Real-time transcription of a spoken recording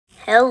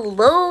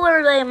Hello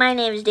everybody, my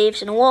name is Dave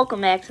and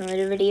welcome back to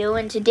another video,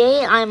 and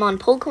today I'm on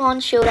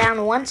Pokémon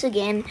Showdown once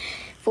again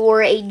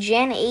for a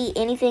Gen 8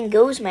 Anything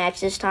Goes match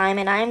this time,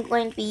 and I'm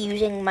going to be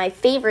using my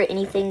favorite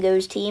Anything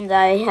Goes team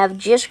that I have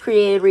just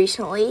created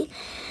recently.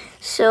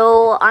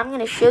 So I'm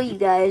going to show you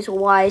guys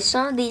why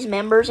some of these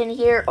members in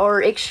here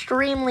are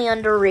extremely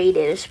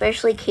underrated,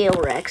 especially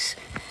Calyrex.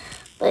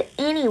 But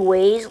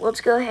anyways,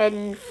 let's go ahead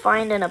and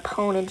find an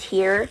opponent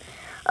here.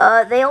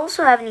 They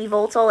also have an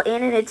Evoltal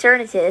and an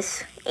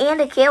Eternatus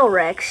and a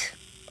Calyrex.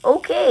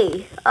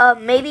 Okay,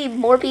 maybe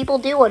more people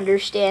do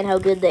understand how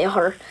good they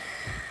are.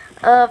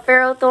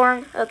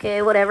 Ferrothorn,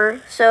 okay,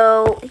 whatever.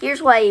 So,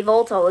 here's why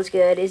Evoltal is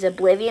good, is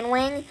Oblivion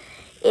Wing.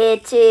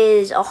 It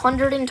is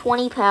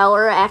 120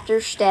 power after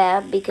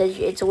Stab, because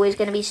it's always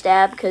going to be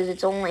Stab, because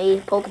it's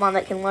only Pokemon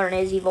that can learn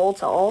is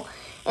Evoltal.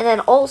 And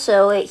then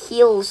also, it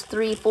heals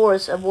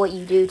 3/4 of what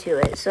you do to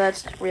it, so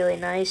that's really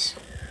nice.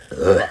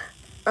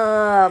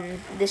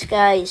 This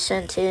guy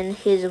sent in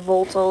his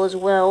Voltal as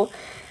well.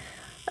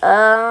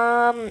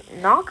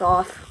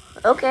 Knockoff.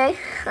 Okay,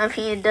 I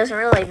mean, it doesn't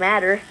really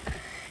matter,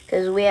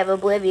 because we have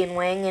Oblivion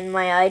Wing, and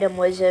my item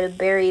was a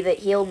berry that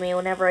healed me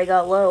whenever I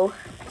got low.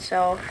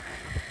 So,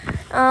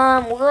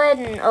 we'll go ahead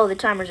and, oh, the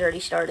timer's already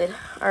started.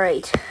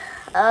 Alright,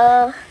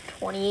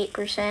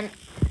 28%.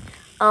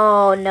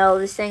 Oh, no,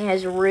 this thing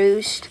has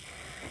Roost.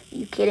 Are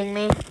you kidding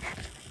me?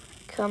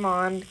 Come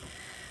on.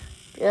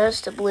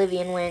 Just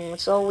Oblivion Wing,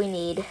 that's all we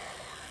need.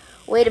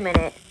 Wait a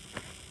minute.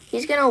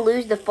 He's gonna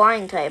lose the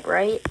flying type,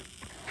 right?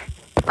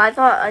 I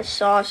thought I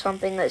saw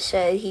something that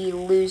said he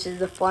loses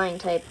the flying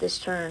type this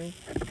turn.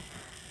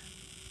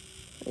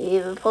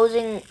 The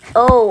opposing...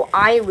 Oh,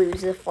 I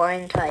lose the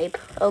flying type.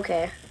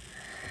 Okay.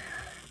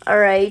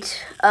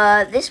 Alright.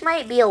 This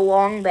might be a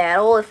long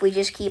battle if we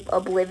just keep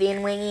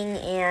Oblivion Winging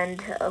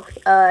and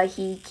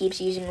he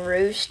keeps using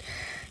Roost.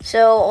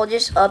 So, I'll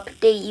just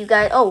update you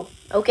guys. Oh,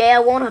 okay, I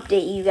won't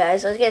update you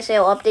guys. I was gonna say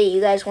I'll update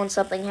you guys when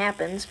something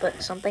happens,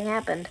 but something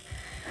happened.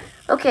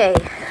 Okay,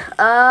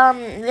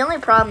 the only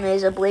problem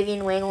is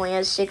Oblivion Wing only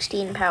has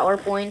 16 power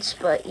points,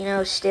 but, you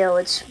know, still,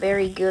 it's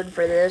very good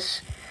for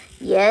this.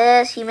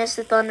 Yes, he missed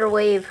the Thunder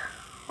Wave.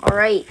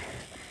 Alright.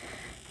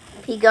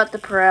 If he got the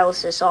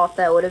paralysis off,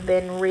 that would have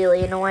been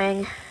really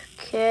annoying.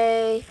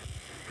 Okay.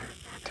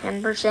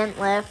 10%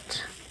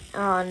 left.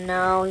 Oh,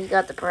 no, he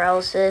got the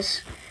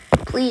paralysis.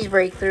 Please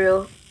break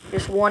through.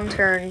 Just one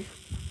turn.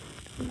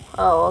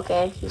 Oh,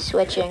 okay, he's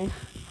switching.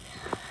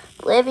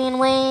 Oblivion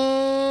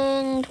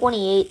Wing,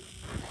 28.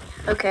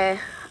 Okay.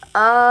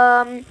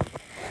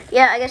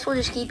 Yeah, I guess we'll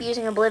just keep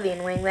using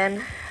Oblivion Wing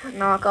then.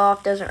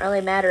 Knockoff doesn't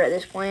really matter at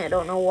this point. I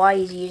don't know why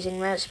he's using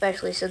that,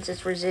 especially since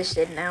it's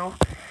resisted now.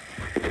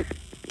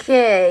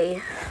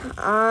 Okay.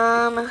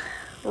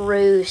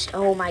 Roost.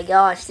 Oh my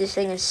gosh, this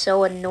thing is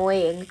so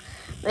annoying.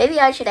 Maybe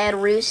I should add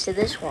Roost to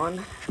this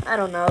one. I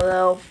don't know,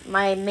 though.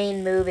 My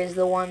main move is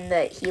the one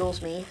that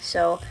heals me,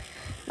 so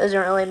it doesn't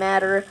really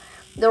matter.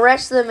 The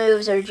rest of the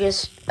moves are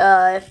just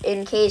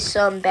in case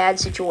some bad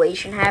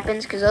situation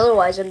happens, because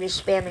otherwise I'm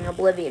just spamming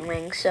Oblivion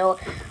Wing. So,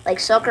 like,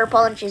 Sucker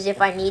Punch is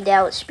if I need to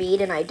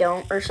outspeed and I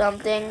don't or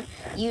something.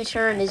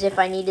 U-Turn is if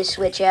I need to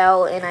switch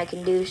out and I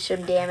can do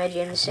some damage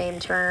in the same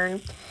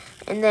turn.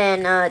 And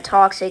then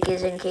Toxic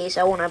is in case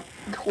I want to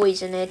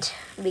poison it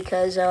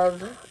because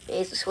of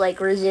it's like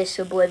resist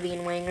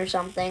Oblivion Wing or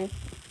something.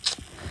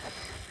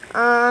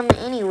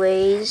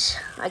 Anyways,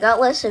 I got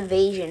less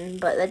evasion,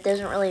 but that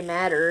doesn't really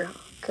matter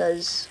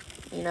because,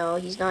 you know,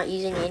 he's not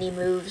using any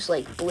moves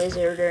like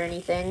Blizzard or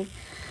anything.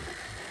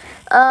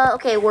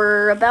 Okay,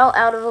 we're about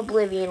out of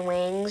Oblivion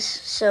Wings,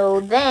 so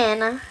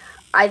then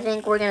I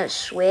think we're gonna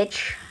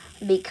switch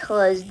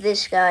because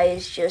this guy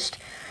is just,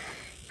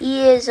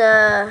 he is,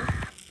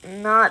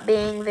 not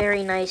being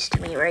very nice to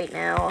me right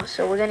now.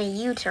 So we're gonna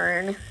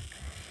U-turn,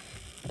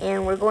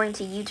 and we're going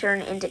to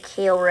U-turn into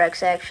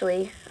Calyrex,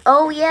 actually.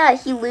 Oh yeah,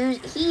 he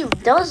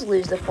does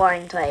lose the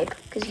flying type,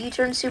 because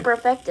U-turn's super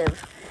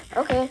effective.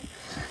 Okay.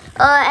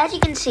 As you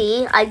can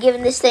see, I've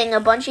given this thing a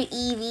bunch of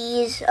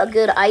EVs, a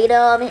good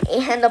item,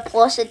 and a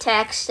plus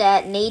attack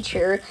stat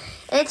nature.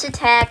 And its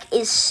attack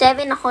is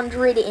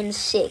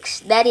 706.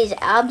 That is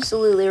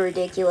absolutely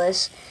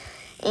ridiculous.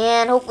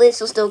 And hopefully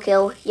this will still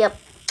kill. Yep.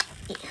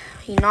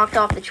 He knocked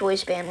off the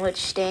choice band, which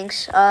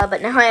stinks.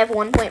 But now I have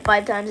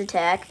 1.5 times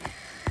attack.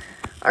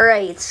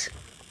 Alright.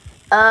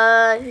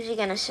 Who's he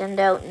gonna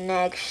send out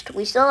next?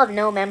 We still have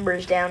no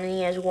members down, and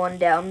he has one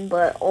down,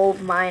 but all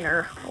of mine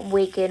are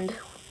awakened.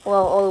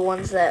 Well, all the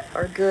ones that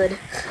are good,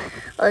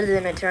 other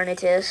than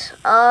Eternatus.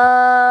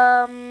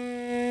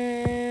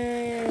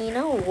 You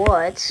know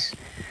what?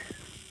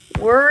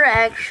 We're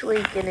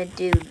actually gonna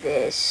do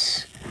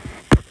this.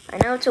 I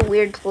know it's a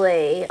weird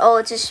play. Oh,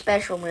 it's a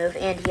special move,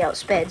 and he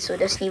outsped, so it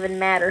doesn't even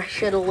matter. I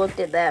should have looked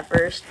at that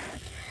first.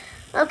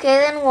 Okay,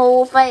 then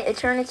we'll fight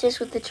Eternatus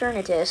with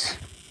Eternatus.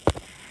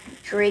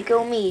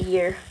 Draco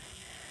Meteor.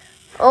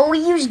 Oh, we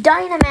used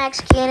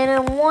Dynamax Cannon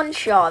in one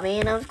shot,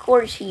 man. Of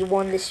course he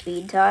won the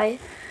speed tie.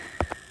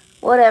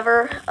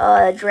 Whatever.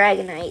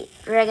 Dragonite.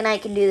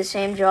 Dragonite can do the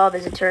same job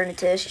as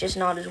Eternatus, just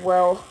not as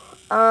well.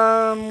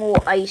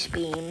 Well, Ice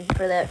Beam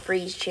for that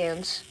freeze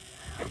chance.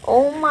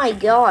 Oh my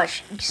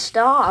gosh,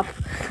 stop.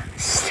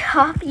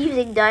 Stop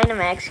using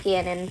Dynamax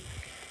Cannon.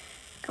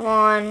 Come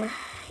on,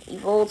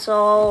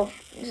 Evoltol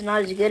is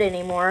not as good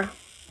anymore.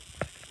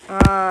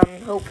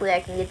 Hopefully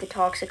I can get the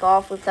Toxic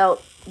off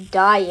without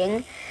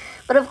dying.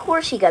 But of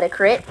course he got a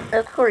crit.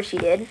 Of course he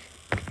did.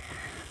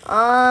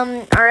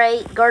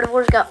 Alright,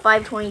 Gardevoir's got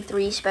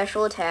 523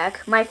 special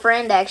attack. My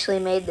friend actually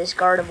made this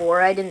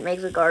Gardevoir. I didn't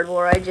make the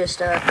Gardevoir. I just,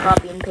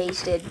 copy and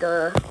pasted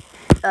the,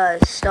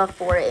 stuff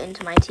for it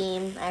into my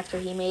team after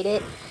he made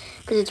it.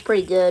 Because it's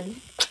pretty good.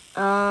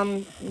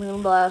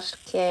 Moonblast,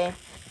 okay.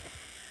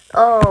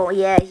 Oh,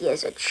 yeah, he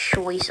has a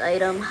choice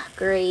item.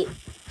 Great.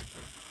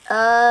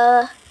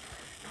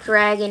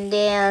 Dragon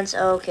Dance.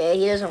 Okay,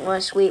 he doesn't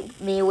want to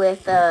sweep me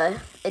with,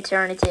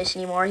 Eternatus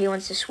anymore. He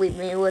wants to sweep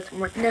me with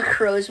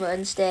Necrozma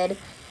instead.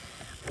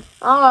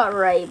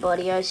 Alright,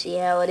 buddy, I see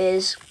how it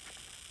is.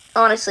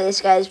 Honestly,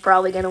 this guy's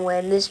probably going to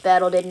win. This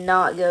battle did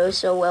not go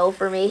so well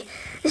for me.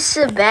 This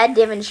is a bad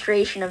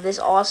demonstration of this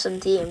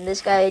awesome team.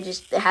 This guy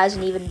just has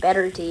an even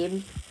better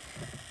team.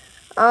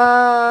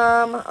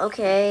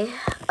 Okay.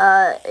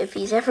 If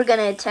he's ever going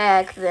to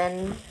attack,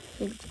 then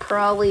he'd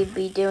probably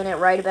be doing it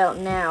right about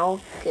now,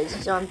 because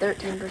he's on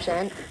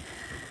 13%.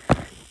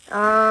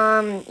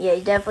 Yeah,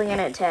 he's definitely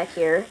gonna attack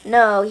here.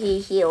 No, he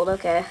healed,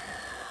 okay.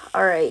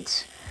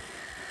 Alright.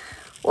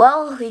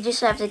 Well, we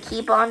just have to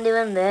keep on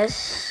doing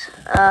this.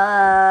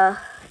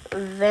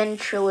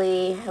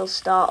 Eventually he'll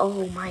stop.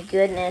 Oh my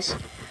goodness.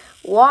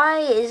 Why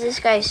is this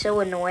guy so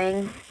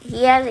annoying?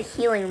 He has a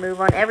healing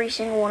move on every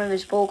single one of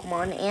his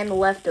Pokemon and the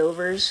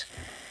leftovers.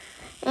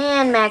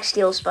 And Max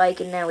Steel Spike,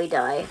 and now we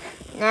die.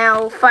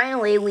 Now,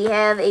 finally, we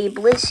have a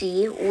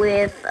Blissey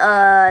with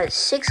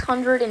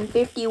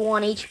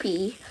 651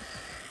 HP.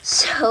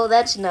 So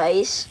that's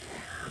nice.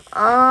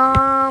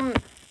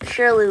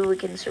 Surely we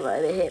can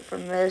survive a hit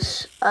from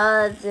this.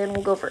 Then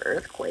we'll go for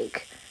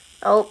Earthquake.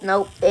 Oh,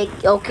 nope.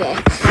 Okay.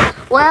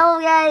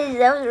 Well, guys,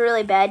 that was a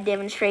really bad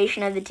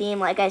demonstration of the team,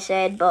 like I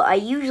said. But I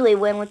usually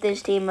win with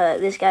this team, but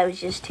this guy was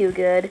just too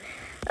good.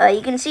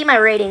 You can see my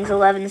rating's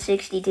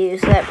 1162,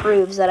 so that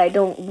proves that I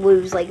don't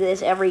lose like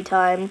this every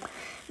time.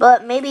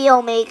 But maybe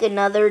I'll make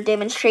another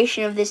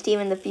demonstration of this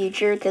team in the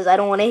future, because I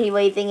don't want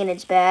anybody thinking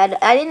it's bad.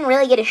 I didn't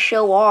really get to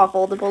show off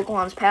all the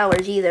Pokemon's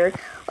powers either.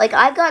 Like,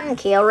 I've gotten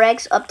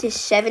Calyrex up to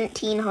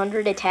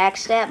 1700 attack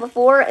stat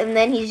before, and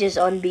then he's just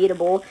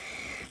unbeatable.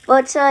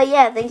 But,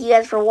 yeah, thank you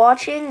guys for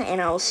watching,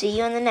 and I'll see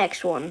you in the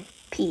next one.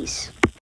 Peace.